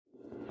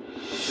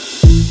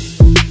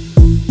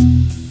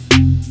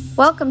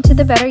Welcome to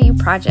the Better You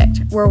Project,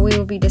 where we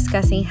will be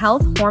discussing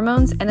health,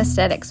 hormones, and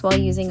aesthetics while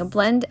using a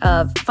blend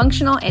of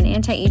functional and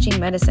anti-aging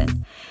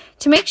medicine.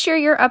 To make sure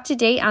you're up to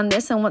date on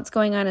this and what's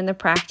going on in the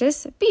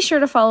practice, be sure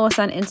to follow us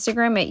on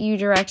Instagram at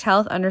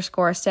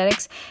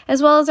udirecthealth_aesthetics,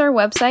 as well as our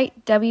website,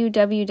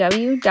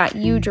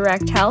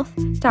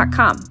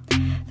 www.udirecthealth.com.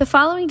 The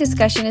following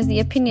discussion is the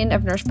opinion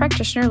of nurse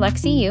practitioner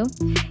Lexi Yu.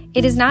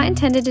 It is not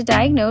intended to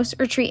diagnose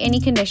or treat any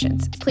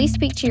conditions. Please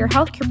speak to your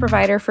healthcare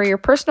provider for your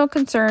personal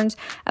concerns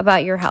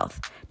about your health.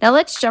 Now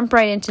let's jump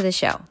right into the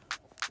show.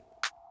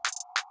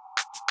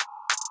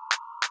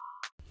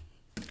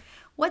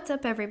 What's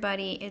up,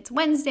 everybody? It's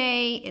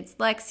Wednesday, it's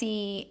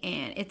Lexi,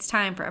 and it's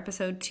time for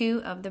episode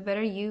 2 of the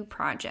Better You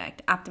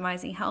Project,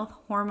 Optimizing Health,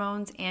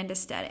 Hormones, and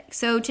Aesthetics.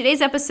 So today's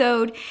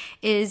episode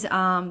is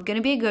going to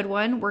be a good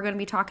one. We're going to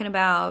be talking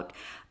about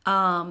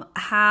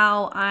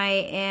how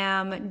I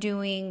am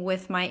doing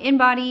with my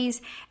inbodies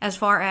as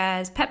far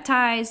as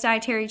peptides,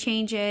 dietary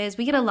changes.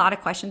 We get a lot of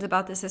questions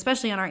about this,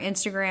 especially on our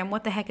Instagram.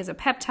 What the heck is a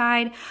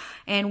peptide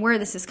and where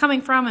this is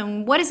coming from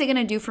and what is it going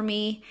to do for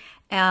me?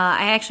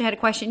 I actually had a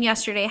question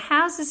yesterday.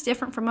 How is this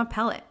different from a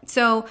pellet?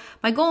 So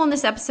my goal in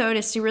this episode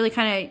is to really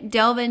kind of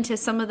delve into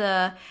some of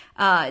the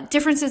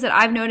differences that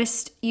I've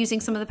noticed using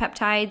some of the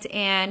peptides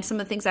and some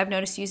of the things I've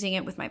noticed using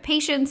it with my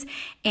patients.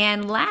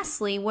 And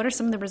lastly, what are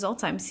some of the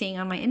results I'm seeing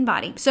on my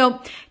InBody?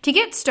 So to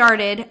get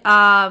started,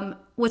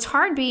 what's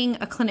hard being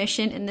a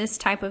clinician in this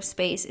type of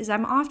space is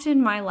I'm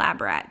often my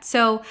lab rat.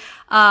 So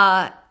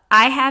I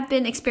have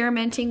been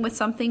experimenting with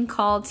something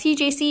called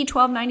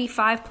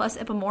CJC1295 plus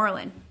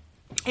Ipamorelin.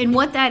 And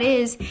what that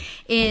is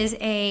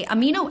a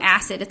amino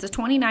acid. It's a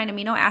 29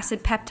 amino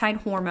acid peptide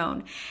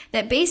hormone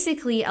that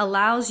basically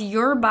allows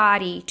your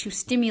body to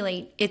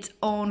stimulate its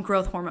own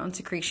growth hormone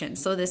secretion.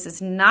 So this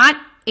is not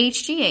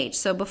HGH.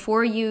 So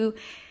before you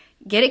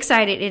get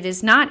excited, it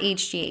is not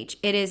HGH.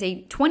 It is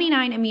a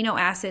 29 amino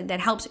acid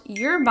that helps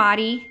your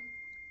body,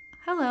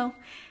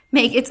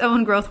 make its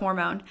own growth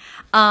hormone.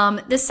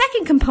 The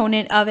second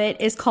component of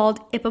it is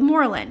called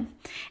Ipamorelin.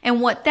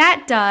 And what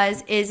that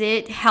does is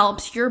it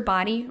helps your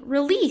body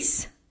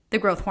release the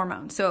growth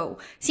hormone. So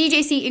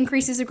CJC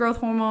increases the growth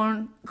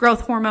hormone.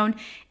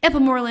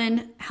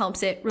 Ipamorelin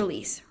helps it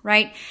release,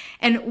 right?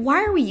 And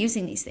why are we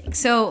using these things?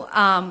 So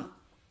I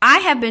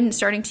have been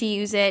starting to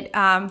use it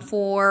I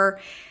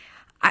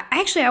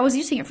was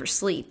using it for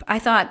sleep. I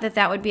thought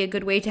that would be a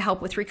good way to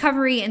help with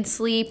recovery and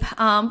sleep,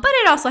 but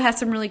it also has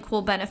some really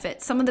cool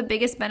benefits. Some of the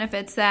biggest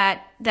benefits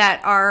that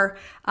are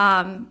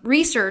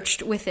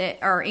researched with it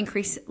are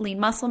increased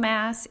lean muscle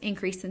mass,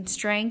 increase in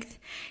strength,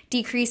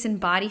 decrease in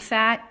body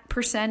fat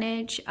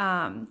percentage,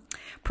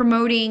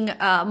 promoting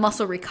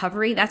muscle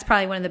recovery. That's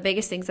probably one of the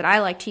biggest things that I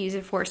like to use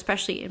it for,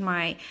 especially in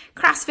my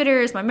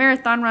CrossFitters, my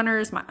marathon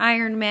runners, my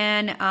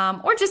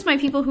Ironman, or just my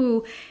people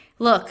who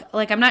look,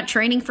 like I'm not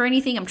training for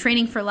anything, I'm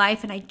training for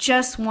life, and I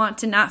just want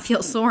to not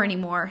feel sore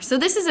anymore. So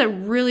this is a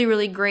really,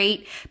 really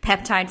great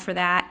peptide for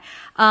that.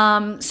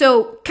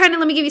 So kind of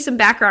let me give you some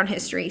background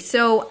history.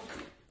 So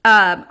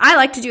I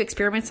like to do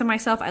experiments on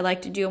myself. I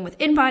like to do them with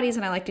InBodies,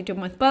 and I like to do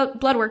them with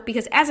blood work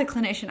because as a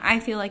clinician,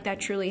 I feel like that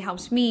truly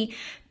helps me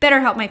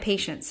better help my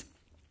patients.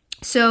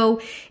 So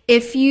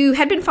if you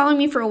had been following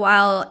me for a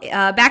while,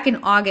 back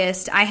in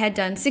August, I had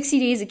done 60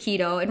 days of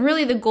keto, and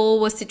really the goal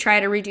was to try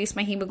to reduce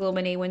my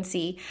hemoglobin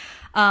A1C.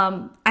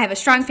 I have a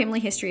strong family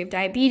history of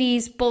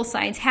diabetes. Both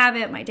sides have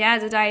it. My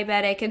dad's a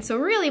diabetic. And so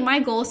really my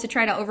goal is to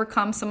try to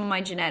overcome some of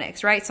my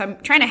genetics, right? So I'm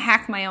trying to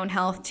hack my own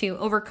health to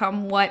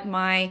overcome what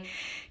my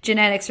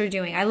genetics are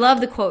doing. I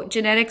love the quote,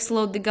 genetics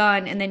load the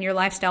gun and then your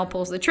lifestyle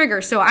pulls the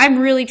trigger. So I'm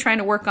really trying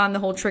to work on the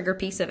whole trigger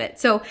piece of it.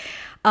 So,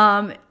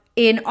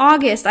 in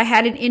August, I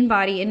had an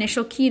InBody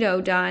initial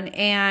keto done,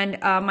 and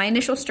my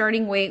initial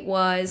starting weight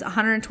was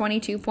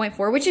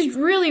 122.4, which is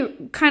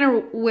really kind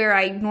of where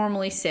I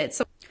normally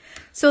sit.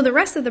 So the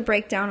rest of the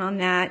breakdown on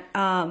that,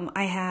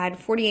 I had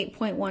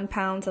 48.1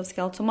 pounds of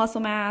skeletal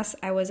muscle mass.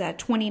 I was at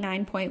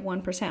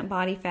 29.1%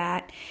 body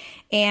fat.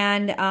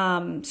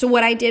 And so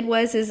what I did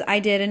is I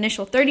did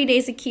initial 30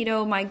 days of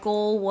keto. My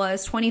goal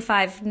was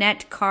 25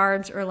 net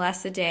carbs or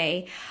less a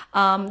day.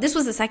 This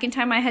was the second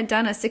time I had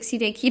done a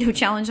 60-day keto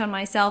challenge on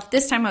myself.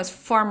 This time I was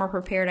far more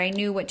prepared. I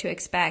knew what to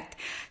expect.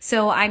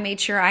 So I made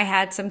sure I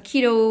had some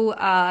keto,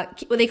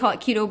 what they call it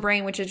keto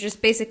brain, which is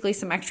just basically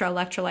some extra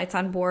electrolytes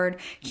on board,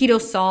 keto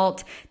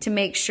salt to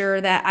make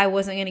sure that I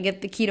wasn't going to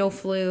get the keto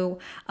flu.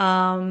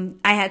 I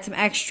had some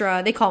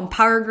extra, they call them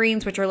power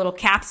greens, which are little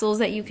capsules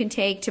that you can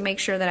take to make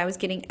sure that I was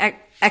getting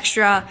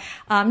extra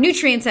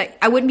nutrients that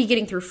I wouldn't be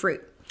getting through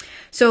fruit.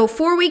 So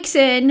 4 weeks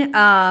in,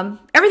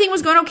 everything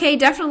was going okay.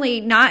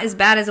 Definitely not as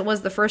bad as it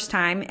was the first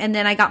time. And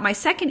then I got my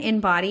second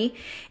InBody,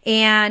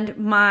 and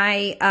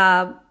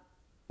my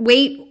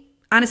weight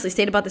honestly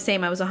stayed about the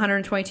same. I was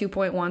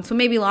 122.1, so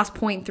maybe lost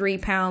 0.3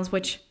 pounds,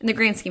 which in the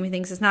grand scheme of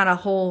things is not a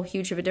whole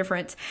huge of a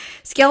difference.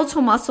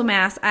 Skeletal muscle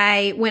mass,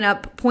 I went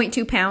up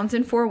 0.2 pounds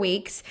in 4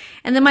 weeks,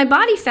 and then my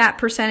body fat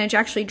percentage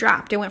actually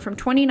dropped. It went from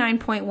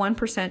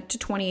 29.1% to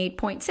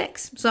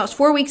 28.6%. So that was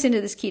 4 weeks into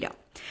this keto.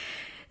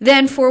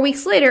 Then 4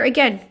 weeks later,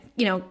 again,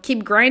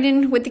 keep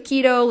grinding with the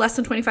keto, less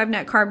than 25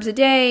 net carbs a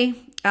day,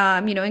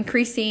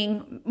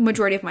 increasing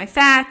majority of my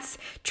fats,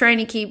 trying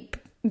to keep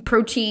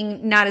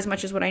protein not as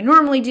much as what I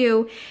normally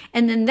do.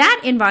 And then that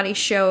InBody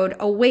showed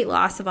a weight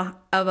loss of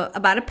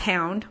about a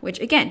pound, which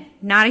again,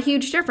 not a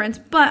huge difference,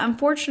 but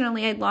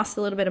unfortunately I'd lost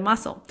a little bit of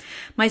muscle.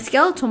 My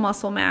skeletal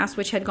muscle mass,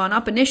 which had gone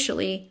up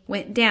initially,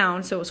 went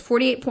down. So it was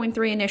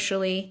 48.3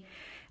 initially,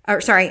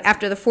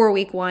 after the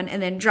 4-week one,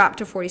 and then dropped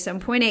to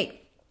 47.8.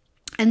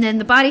 And then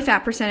the body fat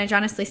percentage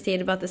honestly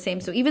stayed about the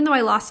same. So even though I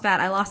lost fat,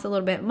 I lost a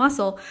little bit of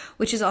muscle,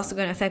 which is also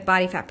going to affect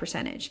body fat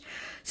percentage.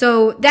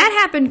 So that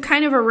happened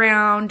kind of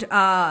around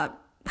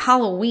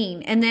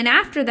Halloween. And then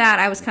after that,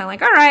 I was kind of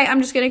like, all right,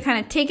 I'm just going to kind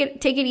of take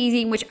it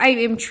easy, which I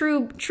am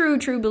true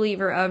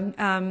believer of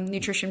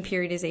nutrition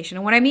periodization.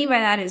 And what I mean by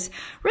that is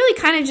really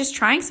kind of just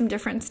trying some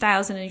different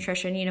styles of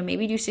nutrition,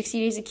 maybe do 60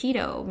 days of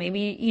keto,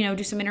 maybe,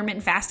 do some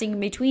intermittent fasting in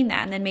between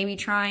that, and then maybe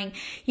trying,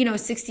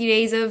 60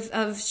 days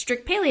of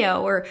strict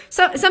paleo or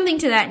something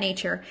to that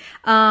nature.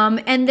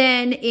 And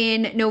then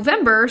in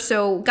November,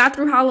 so got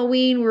through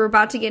Halloween, we were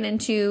about to get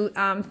into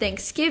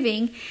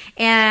Thanksgiving,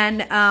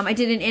 and I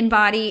did an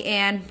InBody,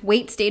 and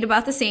weight stayed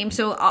about the same.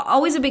 So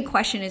always a big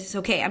question is,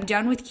 okay, I'm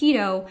done with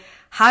keto.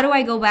 How do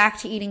I go back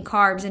to eating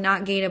carbs and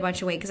not gain a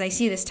bunch of weight? Because I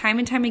see this time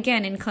and time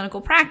again in clinical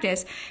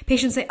practice.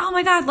 Patients say, oh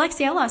my God,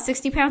 Lexi, I lost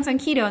 60 pounds on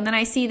keto. And then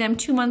I see them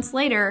 2 months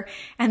later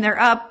and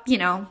they're up,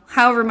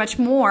 however much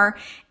more.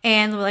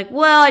 And they're like,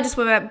 well, I just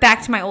went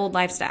back to my old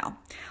lifestyle.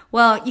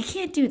 Well, you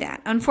can't do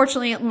that.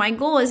 Unfortunately, my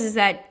goal is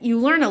that you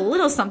learn a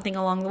little something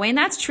along the way. And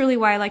that's truly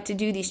why I like to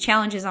do these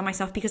challenges on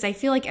myself, because I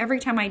feel like every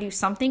time I do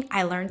something,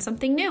 I learn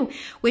something new,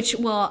 which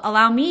will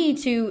allow me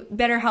to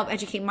better help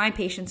educate my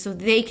patients so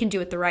they can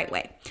do it the right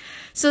way.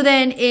 So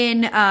then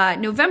in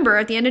November,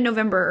 at the end of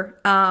November,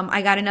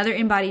 I got another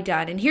InBody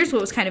done. And here's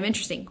what was kind of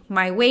interesting.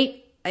 My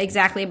weight,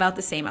 exactly about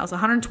the same. I was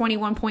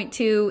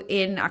 121.2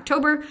 in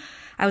October.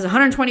 I was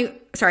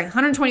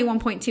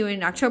 121.2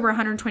 in October,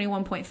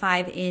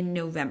 121.5 in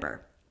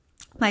November.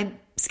 My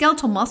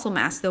skeletal muscle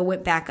mass, though,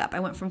 went back up. I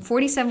went from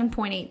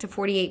 47.8 to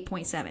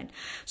 48.7.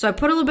 So I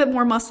put a little bit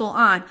more muscle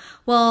on.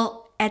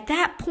 Well, at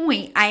that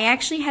point, I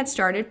actually had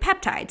started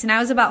peptides, and I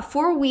was about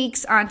 4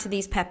 weeks onto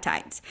these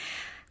peptides.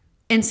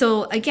 And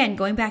so, again,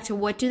 going back to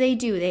what do?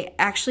 They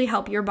actually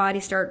help your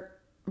body start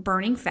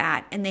burning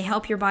fat, and they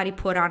help your body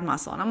put on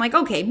muscle. And I'm like,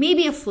 okay,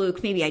 maybe a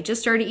fluke. Maybe I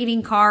just started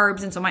eating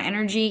carbs, and so my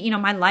energy,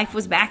 my life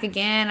was back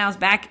again. I was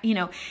back,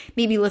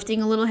 maybe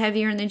lifting a little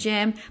heavier in the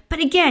gym. But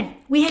again,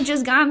 we had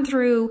just gone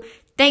through,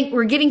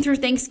 we're getting through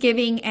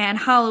Thanksgiving and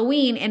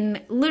Halloween,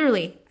 and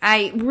literally,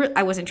 I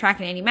wasn't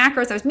tracking any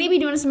macros. I was maybe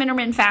doing some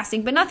intermittent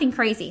fasting, but nothing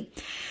crazy.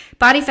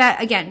 Body fat,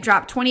 again,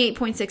 dropped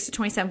 28.6 to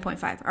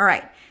 27.5. All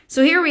right.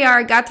 So here we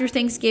are, got through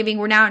Thanksgiving.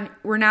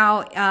 We're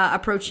now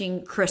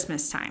approaching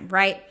Christmas time,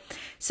 right?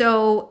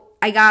 So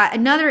I got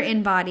another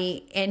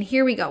InBody, and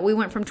here we go. We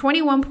went from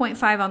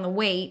 21.5 on the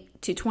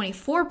weight to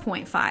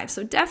 24.5.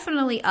 So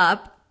definitely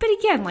up. But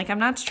again, I'm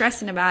not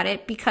stressing about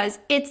it because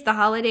it's the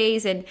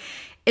holidays, and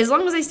as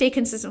long as I stay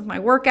consistent with my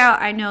workout,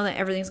 I know that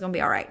everything's going to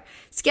be all right.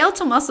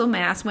 Skeletal muscle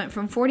mass went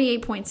from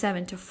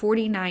 48.7 to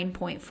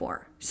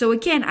 49.4. So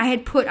again, I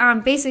had put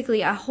on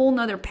basically a whole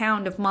nother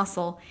pound of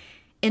muscle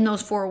in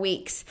those 4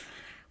 weeks.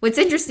 What's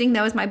interesting,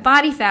 though, is my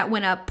body fat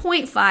went up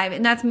 0.5,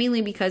 and that's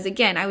mainly because,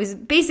 again, I was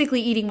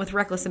basically eating with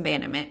reckless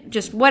abandonment.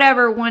 Just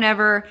whatever,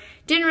 whenever,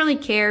 didn't really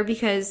care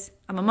because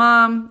I'm a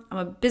mom, I'm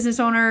a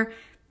business owner,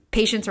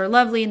 patients are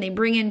lovely, and they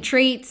bring in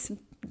treats.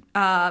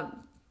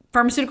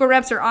 Pharmaceutical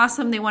reps are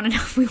awesome. They want to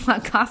know if we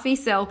want coffee.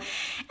 So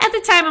at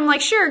the time, I'm like,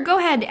 sure, go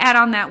ahead, add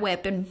on that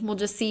whip, and we'll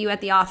just see you at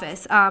the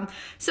office.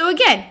 So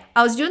again,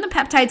 I was doing the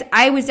peptides.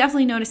 I was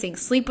definitely noticing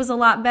sleep was a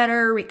lot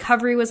better.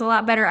 Recovery was a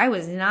lot better. I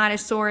was not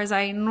as sore as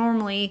I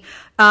normally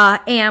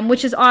am,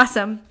 which is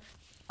awesome.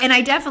 And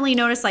I definitely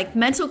noticed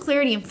mental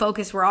clarity and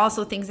focus were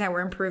also things that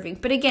were improving.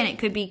 But again, it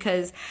could be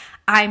because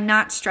I'm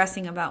not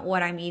stressing about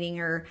what I'm eating,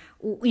 or,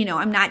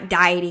 I'm not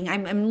dieting.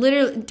 I'm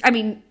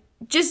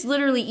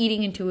literally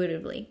eating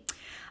intuitively.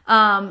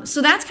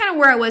 So that's kind of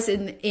where I was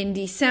in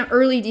December,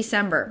 early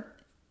December.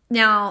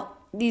 Now,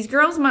 these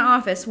girls in my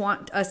office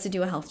want us to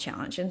do a health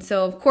challenge. And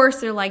so, of course,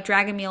 they're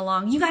dragging me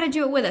along. You got to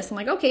do it with us. I'm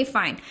like, okay,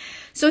 fine.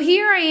 So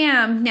here I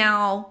am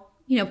now,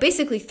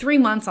 basically 3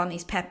 months on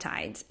these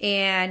peptides,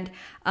 and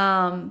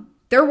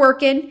they're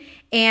working.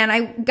 And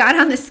I got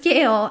on the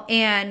scale,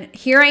 and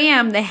here I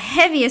am, the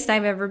heaviest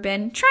I've ever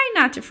been. Trying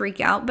not to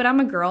freak out, but I'm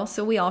a girl,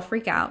 so we all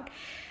freak out.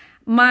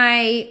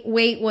 My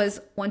weight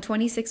was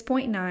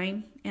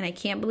 126.9, and I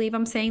can't believe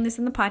I'm saying this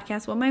in the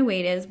podcast what my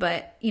weight is,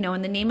 but,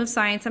 in the name of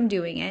science, I'm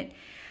doing it.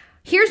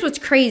 Here's what's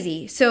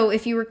crazy. So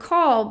if you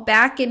recall,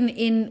 back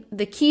in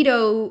the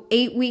keto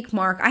 8-week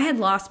mark, I had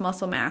lost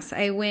muscle mass.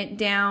 I went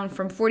down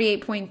from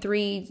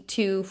 48.3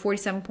 to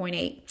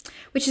 47.8,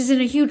 which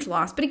isn't a huge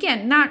loss, but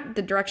again, not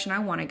the direction I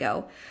want to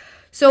go.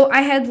 So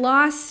I had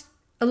lost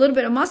a little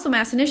bit of muscle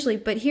mass initially,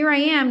 but here I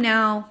am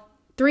now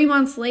 3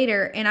 months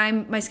later,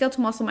 and my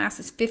skeletal muscle mass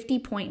is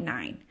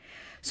 50.9.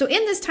 So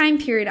in this time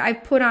period,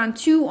 I've put on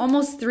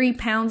almost 3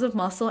 pounds of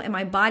muscle, and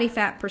my body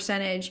fat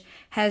percentage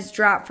has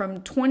dropped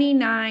from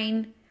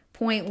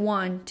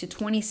 29.1 to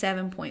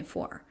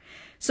 27.4.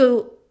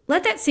 So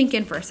let that sink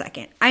in for a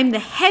second. I'm the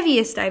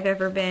heaviest I've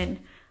ever been,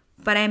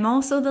 but I'm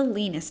also the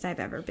leanest I've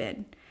ever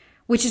been,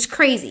 which is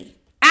crazy.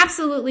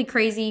 Absolutely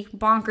crazy,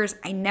 bonkers.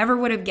 I never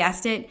would have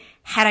guessed it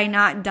had I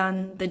not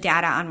done the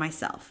data on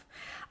myself.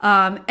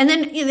 And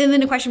then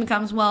the question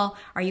becomes, well,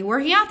 are you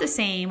working out the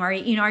same?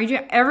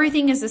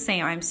 Everything is the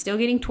same. I'm still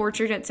getting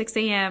tortured at 6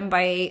 a.m.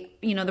 by,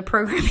 the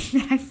programming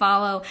that I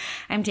follow.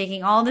 I'm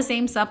taking all the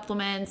same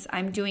supplements.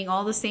 I'm doing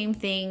all the same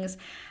things.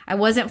 I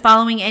wasn't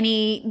following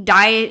any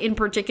diet in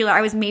particular.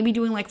 I was maybe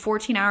doing like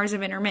 14 hours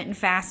of intermittent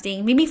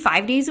fasting, maybe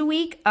 5 days a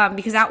week,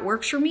 because that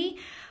works for me.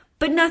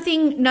 But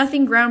nothing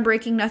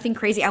groundbreaking, nothing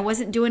crazy. I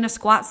wasn't doing a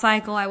squat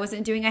cycle. I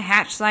wasn't doing a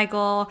hatch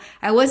cycle.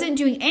 I wasn't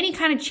doing any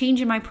kind of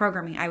change in my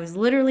programming. I was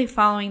literally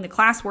following the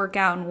class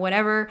workout, and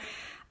whatever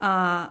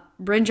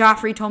Bryn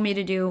Joffrey told me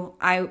to do,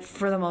 I,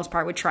 for the most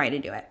part, would try to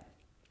do it.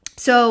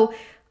 So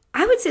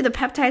I would say the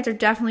peptides are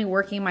definitely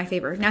working in my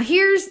favor. Now,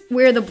 here's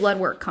where the blood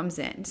work comes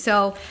in.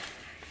 So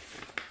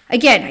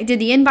again, I did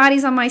the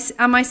inbodies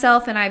on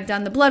myself, and I've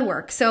done the blood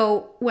work.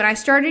 So when I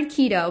started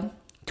keto,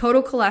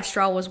 total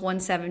cholesterol was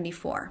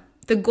 174.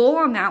 The goal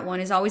on that one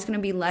is always going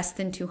to be less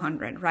than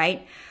 200,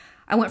 right?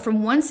 I went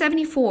from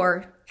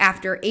 174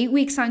 after 8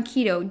 weeks on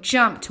keto,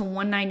 jumped to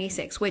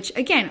 196, which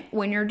again,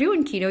 when you're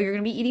doing keto, you're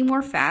going to be eating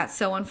more fat.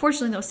 So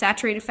unfortunately, those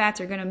saturated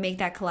fats are going to make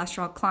that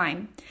cholesterol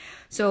climb.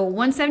 So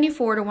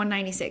 174 to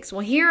 196.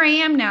 Well, here I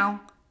am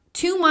now,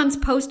 2 months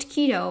post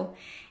keto,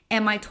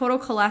 and my total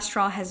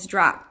cholesterol has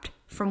dropped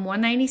from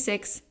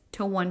 196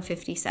 to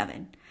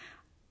 157.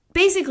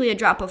 Basically a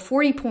drop of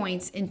 40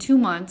 points in 2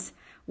 months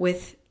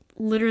with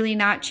literally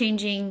not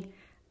changing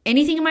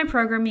anything in my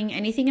programming,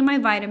 anything in my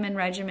vitamin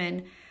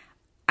regimen.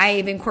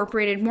 I've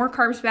incorporated more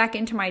carbs back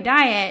into my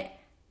diet,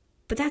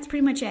 but that's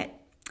pretty much it.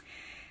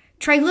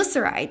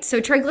 Triglycerides.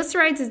 So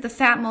triglycerides is the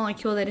fat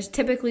molecule that is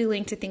typically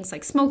linked to things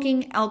like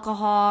smoking,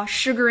 alcohol,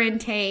 sugar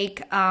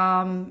intake,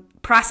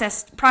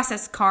 processed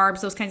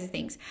carbs, those kinds of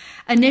things.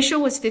 Initial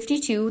was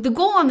 52. The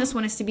goal on this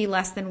one is to be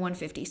less than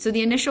 150. So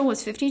the initial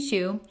was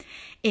 52.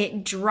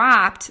 It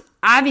dropped,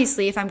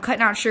 obviously, if I'm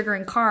cutting out sugar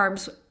and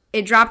carbs,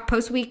 it dropped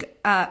post-week,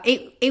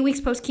 8 weeks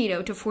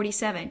post-keto to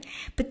 47.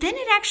 But then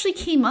it actually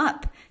came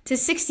up to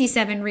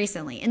 67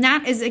 recently. And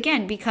that is,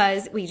 again,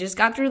 because we just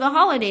got through the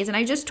holidays. And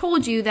I just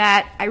told you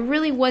that I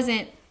really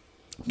wasn't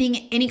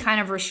being any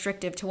kind of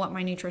restrictive to what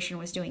my nutrition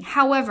was doing.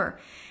 However,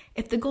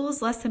 if the goal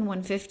is less than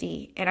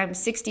 150 and I'm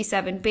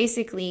 67,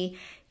 basically,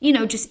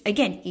 just,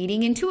 again,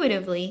 eating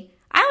intuitively,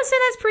 I would say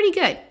that's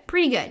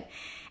pretty good.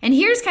 And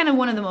here's kind of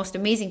one of the most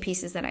amazing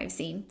pieces that I've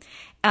seen.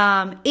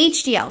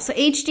 HDL. So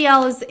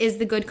HDL is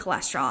the good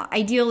cholesterol.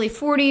 Ideally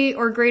 40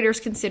 or greater is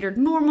considered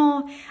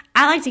normal.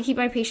 I like to keep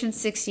my patients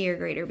 60 or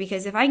greater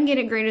because if I can get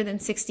it greater than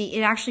 60,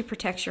 it actually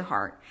protects your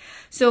heart.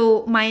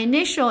 So my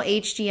initial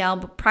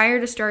HDL prior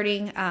to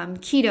starting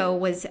keto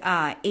was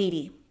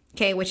 80.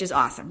 Okay, which is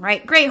awesome,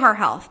 right? Great heart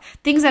health.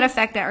 Things that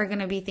affect that are going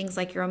to be things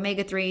like your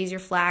omega-3s, your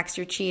flax,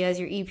 your chias,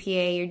 your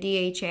EPA, your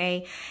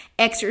DHA,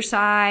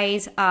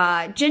 exercise,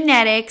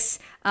 genetics,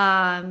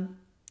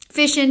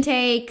 fish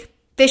intake,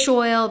 fish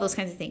oil, those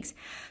kinds of things.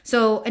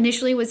 So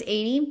initially it was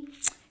 80,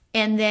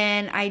 and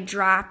then I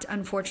dropped,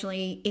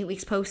 unfortunately, 8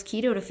 weeks post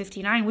keto to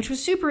 59, which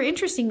was super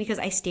interesting because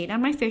I stayed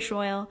on my fish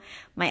oil.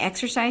 My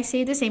exercise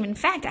stayed the same. In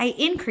fact, I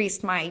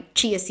increased my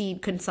chia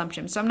seed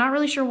consumption. So I'm not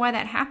really sure why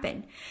that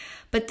happened.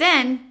 But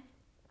then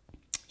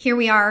here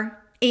we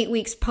are 8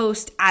 weeks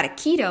post out of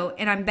keto,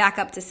 and I'm back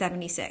up to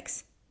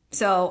 76.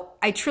 So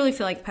I truly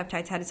feel like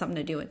peptides had something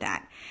to do with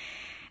that.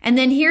 And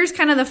then here's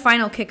kind of the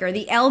final kicker,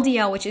 the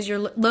LDL, which is your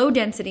low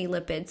density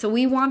lipid. So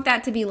we want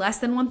that to be less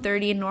than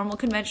 130 in normal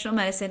conventional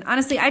medicine.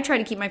 Honestly, I try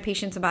to keep my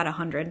patients about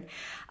 100.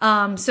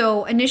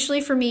 So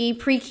initially for me,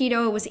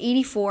 pre-keto, it was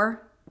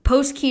 84.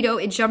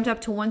 Post-keto, it jumped up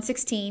to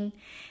 116.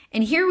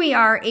 And here we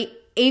are,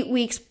 eight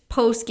weeks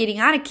post getting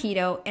out of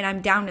keto, and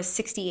I'm down to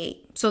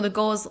 68. So the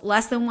goal is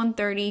less than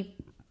 130,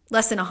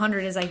 less than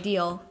 100 is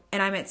ideal,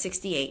 and I'm at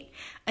 68.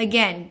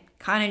 Again,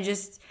 kind of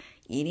just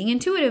eating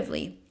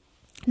intuitively,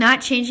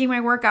 not changing my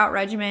workout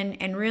regimen,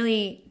 and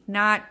really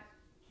not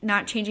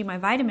changing my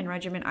vitamin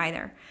regimen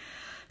either.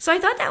 So I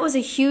thought that was a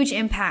huge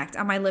impact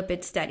on my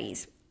lipid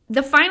studies.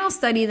 The final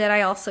study that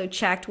I also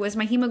checked was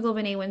my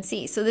hemoglobin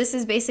A1C. So this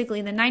is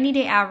basically the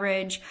 90-day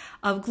average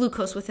of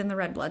glucose within the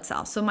red blood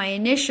cell. So my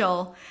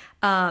initial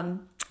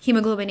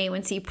hemoglobin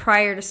A1C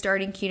prior to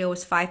starting keto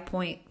was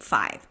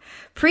 5.5.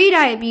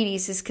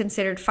 Pre-diabetes is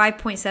considered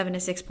 5.7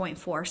 to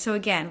 6.4. So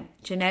again,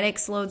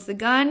 genetics loads the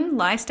gun,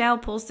 lifestyle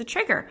pulls the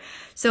trigger.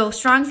 So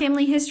strong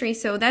family history.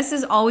 So this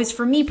is always,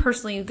 for me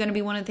personally, going to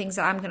be one of the things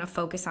that I'm going to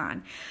focus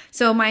on.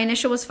 So my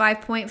initial was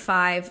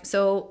 5.5,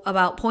 so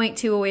about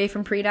 0.2 away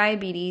from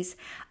pre-diabetes.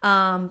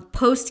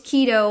 Post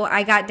keto,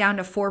 I got down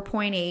to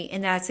 4.8,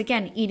 and that's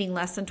again eating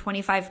less than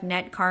 25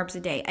 net carbs a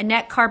day. A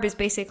net carb is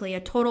basically a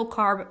total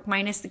carb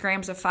minus the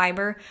grams of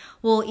fiber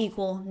will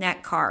equal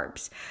net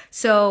carbs.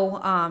 So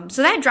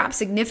that drops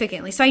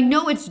significantly. So I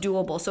know it's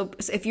doable. So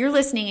if you're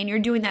listening and you're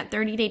doing that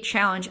 30-day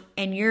challenge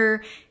and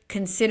you're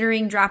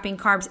considering dropping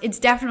carbs, it's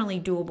definitely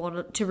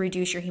doable to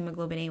reduce your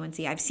hemoglobin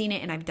A1C. I've seen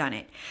it and I've done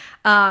it.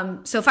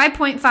 So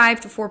 5.5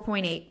 to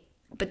 4.8.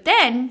 But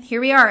then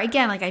here we are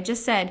again, like I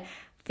just said,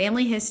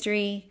 family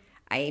history.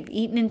 I've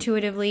eaten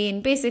intuitively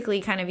and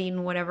basically kind of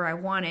eaten whatever I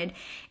wanted.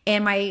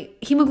 And my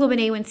hemoglobin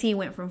A1C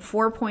went from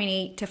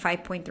 4.8 to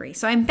 5.3.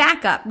 So I'm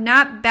back up,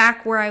 not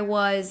back where I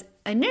was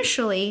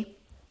initially,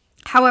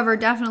 however,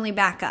 definitely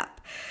back up.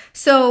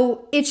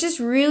 So it's just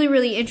really,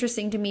 really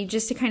interesting to me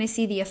just to kind of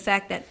see the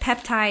effect that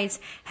peptides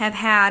have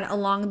had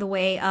along the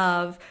way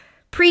of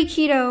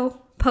pre-keto,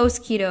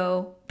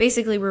 post-keto,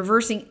 basically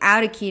reversing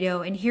out of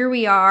keto. And here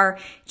we are,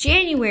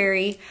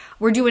 January,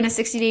 we're doing a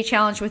 60-day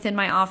challenge within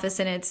my office,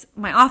 and it's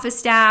my office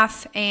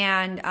staff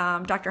and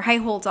Dr.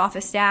 Heitholt's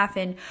office staff,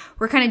 and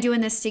we're kind of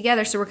doing this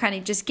together. So we're kind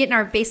of just getting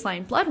our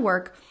baseline blood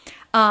work.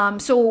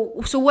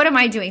 So what am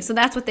I doing? So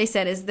that's what they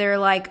said, is they're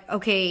like,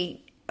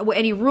 okay,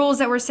 any rules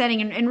that we're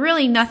setting, and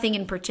really nothing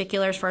in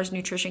particular as far as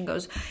nutrition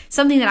goes.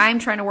 Something that I'm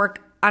trying to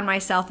work on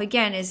myself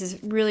again is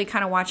really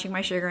kind of watching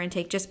my sugar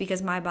intake, just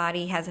because my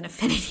body has an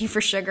affinity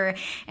for sugar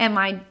and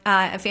my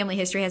family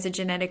history has a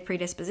genetic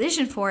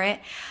predisposition for it.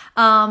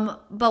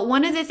 But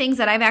one of the things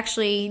that I've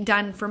actually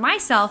done for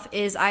myself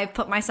is I've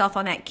put myself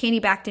on that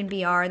Candibactin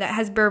BR that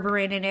has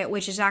berberine in it,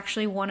 which is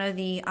actually one of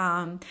the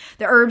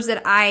herbs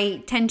that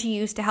I tend to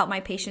use to help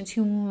my patients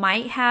who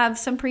might have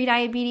some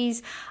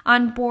prediabetes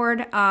on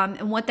board.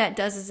 And what that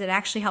does is it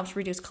actually helps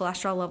reduce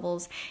cholesterol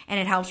levels and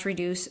it helps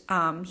reduce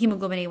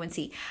hemoglobin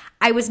A1C.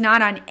 I was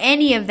not on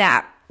any of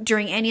that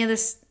during any of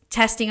this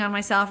testing on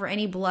myself or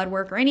any blood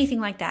work or anything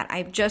like that.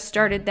 I've just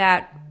started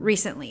that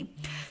recently.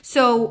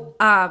 So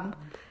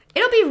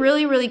it'll be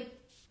really, really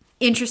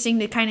interesting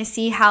to kind of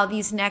see how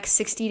these next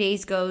 60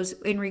 days goes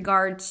in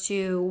regards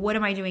to what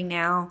am I doing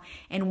now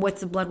and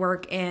what's the blood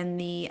work and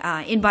the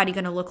inbody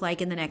going to look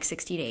like in the next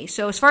 60 days.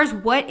 So as far as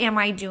what am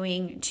I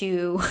doing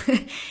to,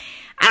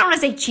 I don't want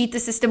to say cheat the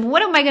system,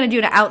 what am I going to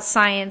do to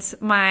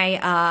outscience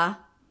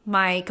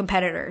my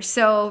competitors?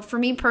 So for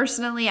me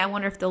personally, I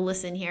wonder if they'll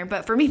listen here,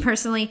 but for me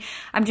personally,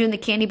 I'm doing the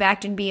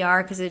Candibactin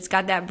BR because it's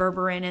got that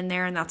berberine in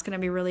there, and that's going to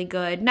be really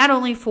good, not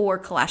only for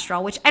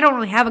cholesterol, which I don't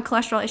really have a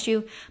cholesterol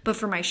issue, but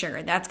for my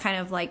sugar. That's kind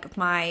of like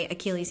my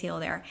Achilles heel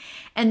there.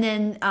 And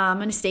then I'm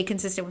going to stay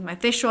consistent with my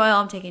fish oil.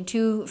 I'm taking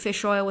 2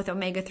 fish oil with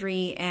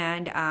omega-3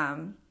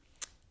 and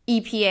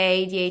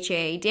EPA,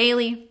 DHA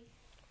daily.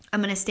 I'm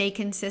going to stay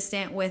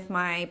consistent with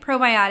my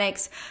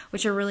probiotics,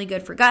 which are really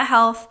good for gut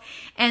health.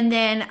 And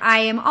then I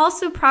am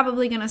also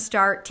probably going to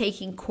start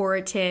taking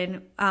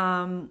Quercetin,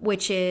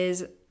 which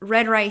is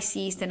red rice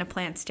yeast and a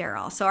plant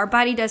sterol. So our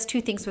body does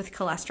 2 things with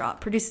cholesterol. It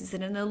produces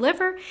it in the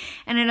liver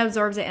and it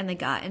absorbs it in the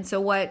gut. And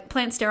so what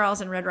plant sterols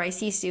and red rice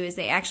yeast do is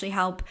they actually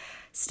help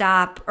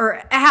stop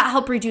or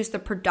help reduce the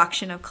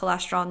production of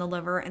cholesterol in the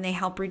liver, and they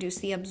help reduce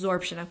the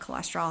absorption of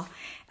cholesterol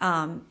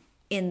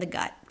in the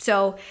gut.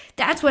 So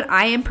that's what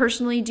I am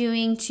personally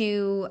doing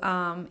to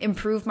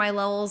improve my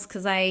levels,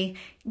 because I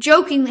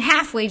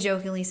halfway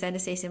jokingly said to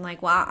Stacey, I'm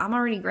like, wow, I'm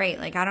already great.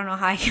 Like, I don't know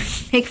how I can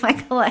make my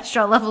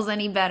cholesterol levels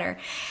any better.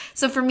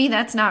 So for me,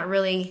 that's not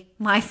really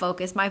my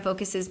focus. My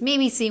focus is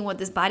maybe seeing what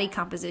this body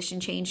composition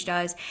change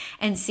does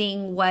and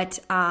seeing what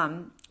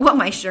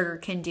my sugar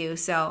can do.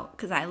 So,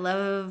 because I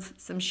love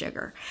some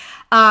sugar.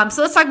 So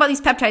let's talk about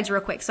these peptides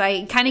real quick. So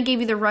I kind of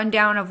gave you the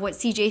rundown of what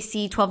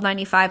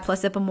CJC1295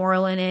 plus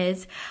Ipamorelin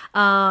is.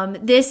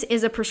 This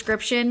is a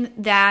prescription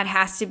that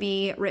has to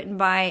be written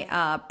by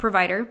a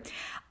provider.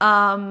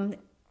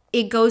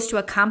 It goes to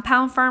a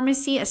compound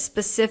pharmacy, a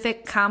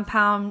specific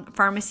compound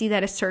pharmacy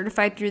that is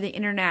certified through the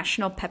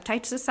International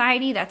Peptide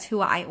Society. That's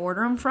who I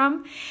order them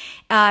from.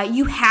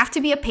 You have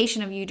to be a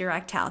patient of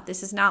UDirect Health.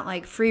 This is not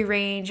like free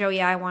range, oh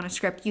yeah, I want a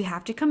script. You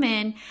have to come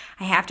in.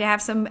 I have to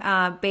have some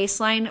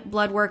baseline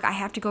blood work. I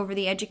have to go over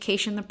the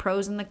education, the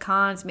pros and the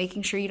cons,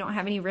 making sure you don't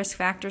have any risk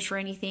factors for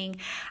anything.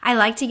 I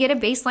like to get a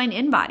baseline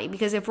inbody,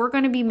 because if we're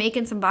going to be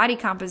making some body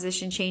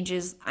composition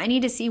changes, I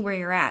need to see where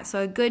you're at. So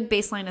a good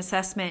baseline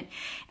assessment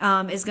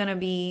is going to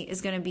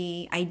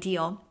be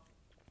ideal.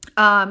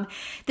 The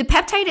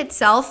peptide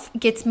itself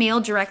gets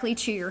mailed directly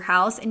to your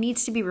house. It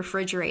needs to be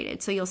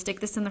refrigerated. So you'll stick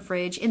this in the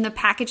fridge. In the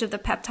package of the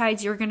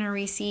peptides, you're going to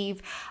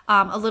receive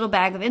a little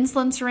bag of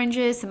insulin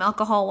syringes, some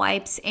alcohol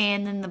wipes,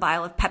 and then the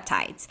vial of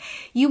peptides.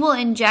 You will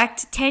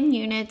inject 10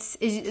 units,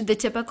 is the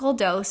typical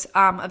dose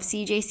of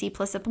CJC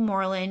plus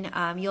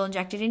Ipamorelin. You'll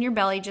inject it in your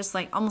belly, just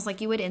like almost like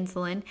you would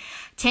insulin,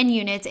 10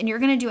 units, and you're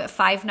going to do it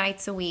 5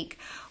 nights a week.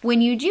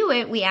 When you do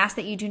it, we ask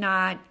that you do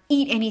not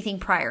eat anything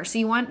prior. So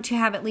you want to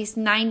have at least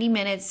 90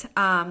 minutes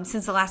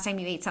since the last time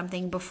you ate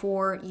something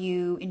before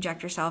you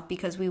inject yourself,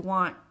 because we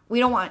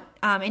don't want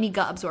any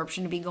gut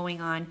absorption to be going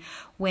on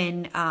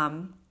when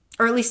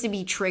or at least to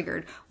be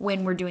triggered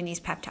when we're doing these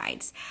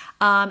peptides.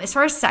 As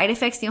far as side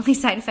effects, the only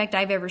side effect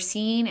I've ever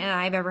seen and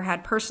I've ever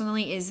had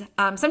personally is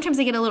sometimes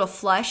I get a little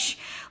flush,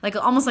 like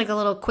almost like a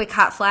little quick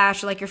hot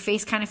flash, or like your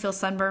face kind of feels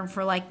sunburned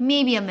for like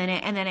maybe a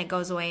minute and then it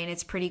goes away and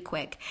it's pretty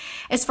quick.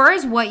 As far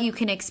as what you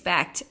can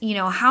expect,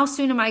 how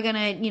soon am I going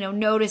to,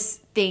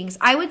 notice things?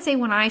 I would say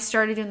when I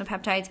started doing the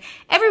peptides,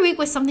 every week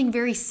was something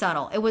very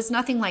subtle. It was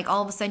nothing like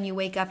all of a sudden you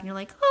wake up and you're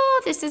like,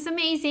 oh, this is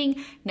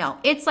amazing. No,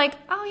 it's like,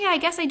 oh yeah, I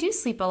guess I do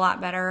sleep a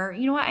lot better. Or,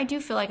 you know what? I do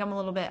feel like I'm a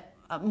little bit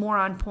more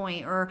on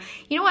point, or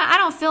you know what? I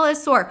don't feel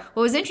as sore.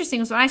 What was interesting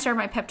was when I started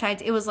my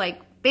peptides, it was like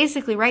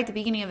basically right at the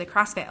beginning of the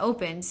CrossFit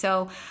Open.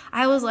 So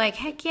I was like,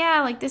 heck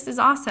yeah, like this is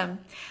awesome.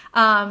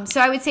 So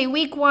I would say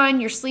week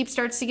 1, your sleep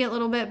starts to get a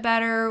little bit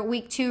better.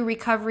 Week 2,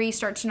 recovery,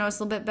 start to notice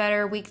a little bit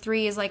better. Week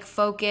 3 is like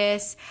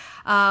focus.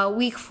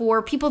 Week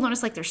 4, people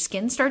notice like their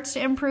skin starts to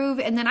improve.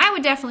 And then I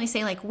would definitely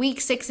say like week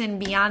 6 and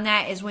beyond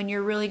that is when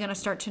you're really going to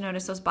start to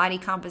notice those body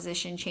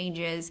composition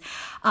changes,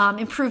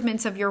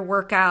 improvements of your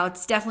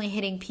workouts, definitely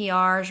hitting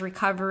PRs,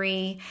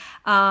 recovery,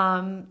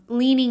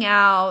 leaning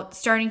out,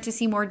 starting to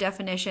see more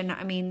definition.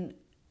 I mean,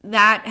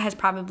 that has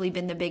probably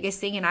been the biggest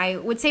thing. And I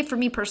would say for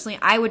me personally,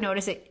 I would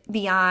notice it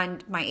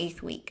beyond my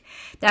 8th week.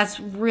 That's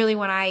really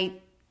when I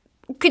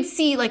could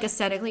see like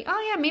aesthetically,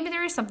 oh yeah, maybe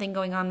there is something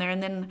going on there.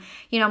 And then,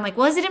 I'm like,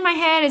 well, is it in my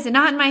head? Is it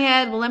not in my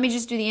head? Well, let me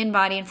just do the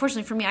InBody.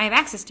 Unfortunately for me, I have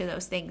access to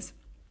those things.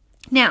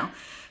 Now,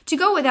 to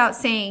go without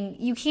saying,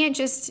 you can't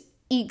just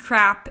eat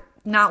crap,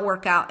 not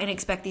work out, and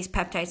expect these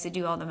peptides to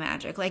do all the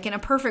magic. Like in a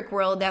perfect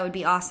world, that would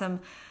be awesome.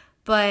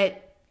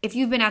 But if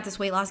you've been at this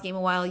weight loss game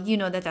a while, you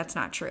know that that's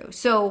not true.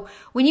 So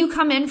when you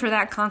come in for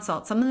that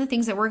consult, some of the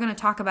things that we're going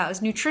to talk about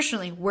is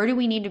nutritionally, where do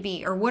we need to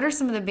be? Or what are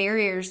some of the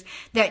barriers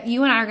that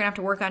you and I are going to have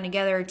to work on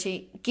together to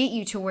get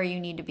you to where you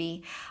need to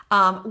be?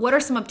 What are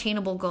some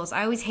obtainable goals?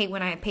 I always hate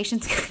when I have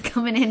patients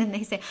coming in and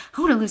they say,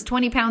 I want to lose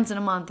 20 pounds in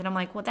a month. And I'm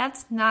like, well,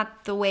 that's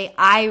not the way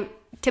I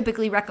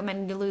typically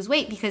recommend to lose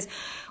weight, because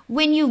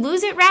when you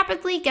lose it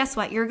rapidly, guess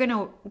what? You're going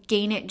to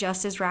gain it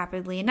just as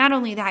rapidly. And not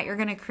only that, you're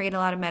going to create a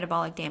lot of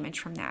metabolic damage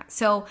from that.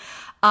 So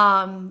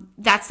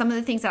that's some of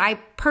the things that I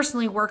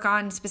personally work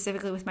on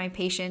specifically with my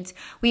patients.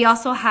 We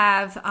also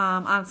have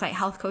on-site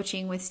health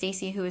coaching with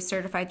Stacy, who is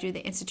certified through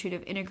the Institute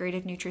of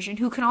Integrative Nutrition,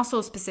 who can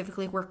also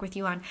specifically work with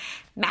you on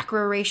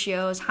macro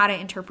ratios, how to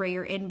interpret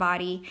your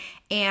InBody,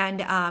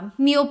 and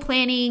meal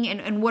planning,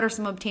 and what are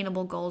some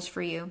obtainable goals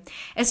for you.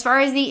 As far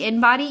as the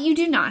InBody, you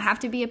do not have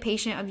to be a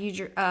patient of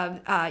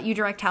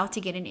UDirect Health to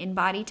get an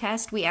InBody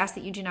test. We ask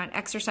that you do not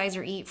exercise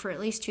or eat for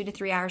at least 2 to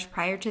 3 hours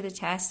prior to the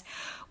test.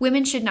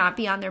 Women should not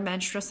be on their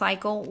menstrual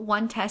cycle.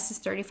 One test is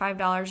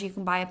 $35. You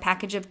can buy a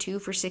package of 2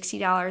 for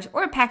 $60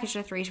 or a package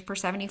of 3 for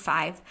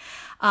 $75.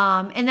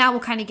 And that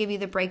will kind of give you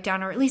the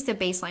breakdown, or at least the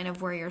baseline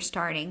of where you're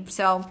starting.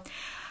 So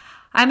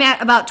I'm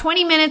at about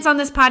 20 minutes on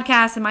this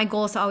podcast, and my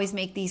goal is to always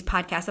make these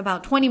podcasts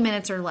about 20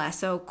 minutes or less.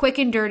 So quick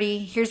and dirty.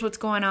 Here's what's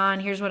going on.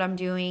 Here's what I'm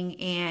doing.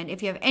 And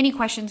if you have any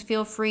questions,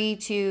 feel free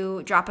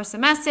to drop us a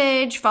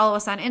message. Follow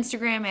us on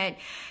Instagram at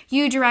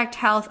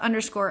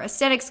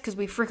UDirectHealth_aesthetics, because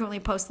we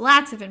frequently post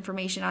lots of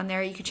information on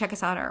there. You can check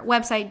us out on our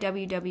website,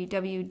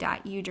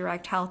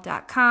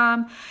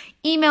 www.udirecthealth.com.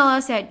 Email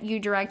us at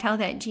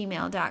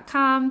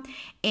udirecthealth@gmail.com,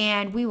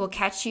 and we will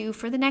catch you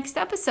for the next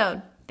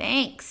episode.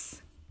 Thanks.